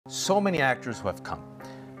So many actors who have come.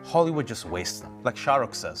 Hollywood just wastes them. Like Shah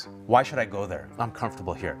Rukh says, why should I go there? I'm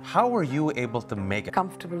comfortable here. How are you able to make it?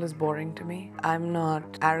 Comfortable is boring to me. I'm not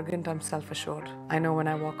arrogant, I'm self-assured. I know when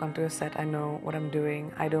I walk onto a set, I know what I'm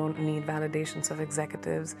doing. I don't need validations of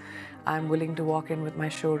executives. I'm willing to walk in with my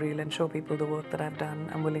showreel and show people the work that I've done.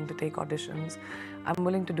 I'm willing to take auditions. I'm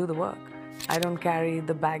willing to do the work. I don't carry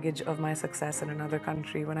the baggage of my success in another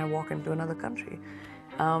country when I walk into another country.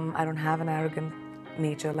 I don't have an arrogant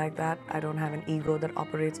nature like that. I don't have an ego that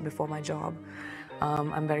operates before my job.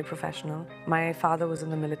 I'm very professional. My father was in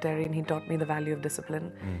the military and he taught me the value of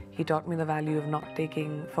discipline. He taught me the value of not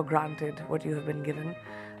taking for granted what you have been given.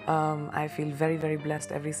 I feel very, very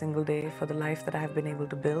blessed every single day for the life that I have been able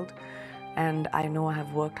to build. And I know I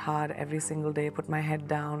have worked hard every single day, put my head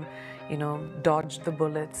down, dodged the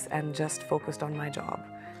bullets and just focused on my job.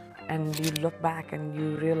 And you look back and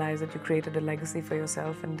you realize that you created a legacy for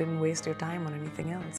yourself and didn't waste your time on anything else.